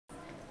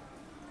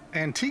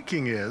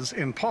Antiquing is,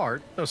 in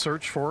part, a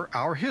search for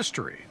our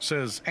history,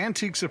 says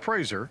antiques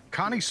appraiser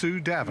Connie Sue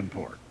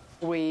Davenport.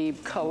 We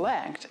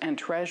collect and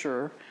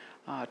treasure,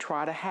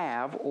 try to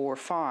have or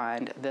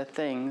find the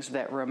things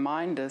that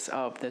remind us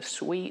of the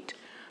sweet,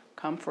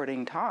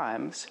 comforting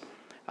times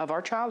of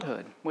our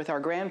childhood with our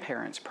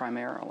grandparents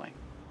primarily.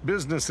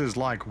 Businesses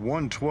like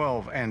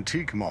 112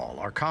 Antique Mall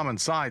are common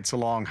sights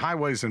along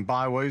highways and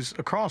byways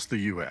across the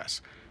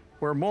U.S.,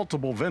 where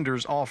multiple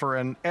vendors offer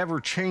an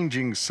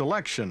ever-changing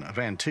selection of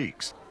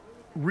antiques.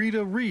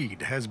 Rita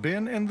Reed has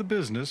been in the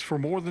business for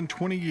more than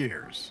 20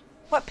 years.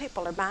 What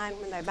people are buying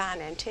when they buy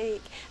an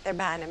antique, they're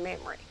buying a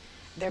memory.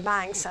 They're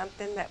buying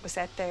something that was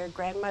at their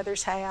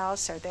grandmother's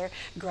house or their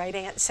great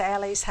Aunt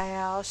Sally's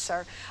house,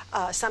 or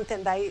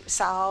something they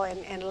saw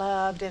and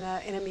loved in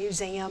a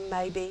museum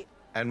maybe.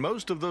 And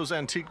most of those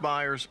antique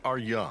buyers are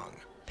young.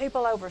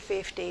 People over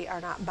 50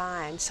 are not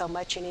buying so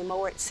much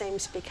anymore, it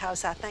seems,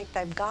 because I think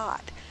they've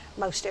got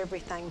most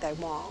everything they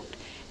want,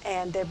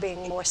 and they're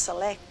being more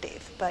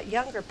selective. But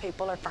younger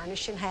people are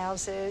furnishing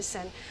houses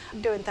and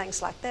doing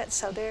things like that,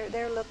 so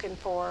they're looking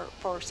for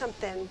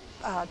something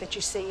that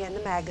you see in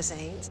the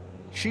magazines.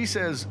 She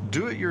says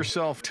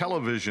do-it-yourself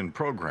television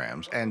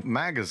programs and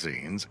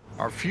magazines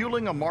are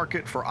fueling a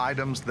market for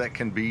items that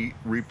can be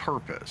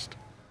repurposed.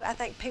 I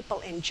think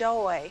people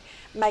enjoy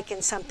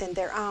making something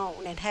their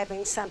own and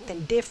having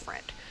something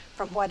different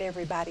from what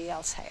everybody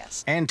else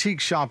has. Antique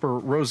shopper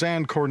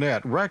Roseanne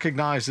Cornett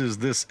recognizes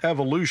this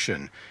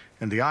evolution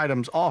in the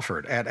items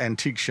offered at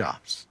antique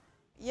shops.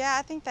 Yeah,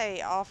 I think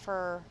they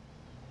offer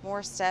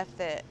more stuff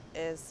that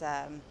is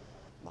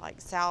like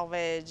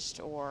salvaged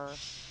or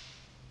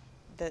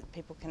that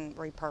people can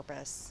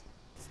repurpose.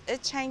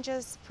 It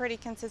changes pretty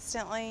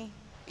consistently.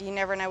 You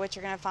never know what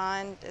you're going to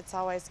find. It's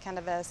always kind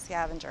of a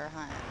scavenger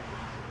hunt.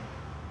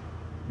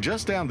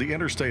 Just down the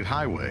interstate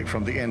highway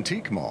from the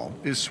Antique Mall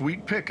is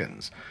Sweet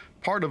Pickins,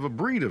 part of a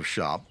breed of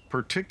shop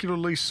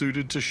particularly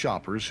suited to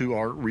shoppers who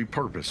are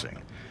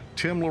repurposing.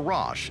 Tim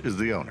LaRoche is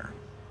the owner.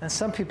 And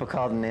some people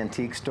call it an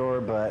antique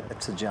store, but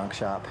it's a junk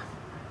shop,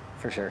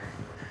 for sure.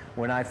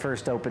 When I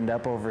first opened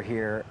up over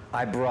here,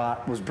 I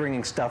was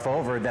bringing stuff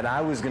over that I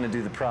was going to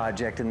do the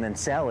project and then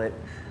sell it.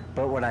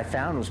 But what I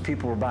found was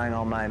people were buying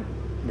all my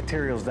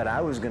materials that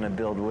I was going to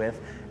build with,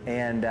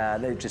 and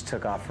they just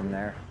took off from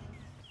there.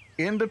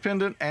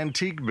 Independent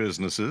antique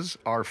businesses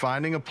are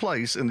finding a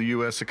place in the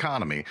U.S.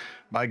 economy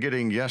by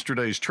getting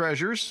yesterday's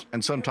treasures,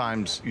 and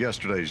sometimes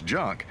yesterday's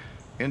junk,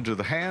 into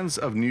the hands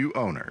of new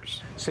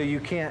owners. So you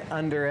can't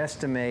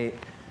underestimate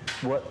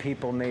what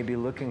people may be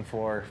looking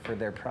for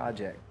their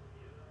project.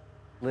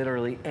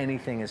 Literally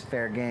anything is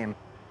fair game,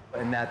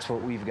 and that's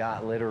what we've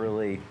got,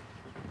 literally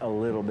a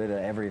little bit of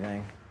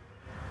everything.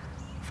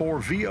 For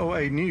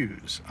VOA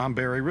News, I'm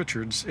Barry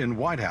Richards in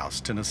White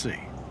House, Tennessee.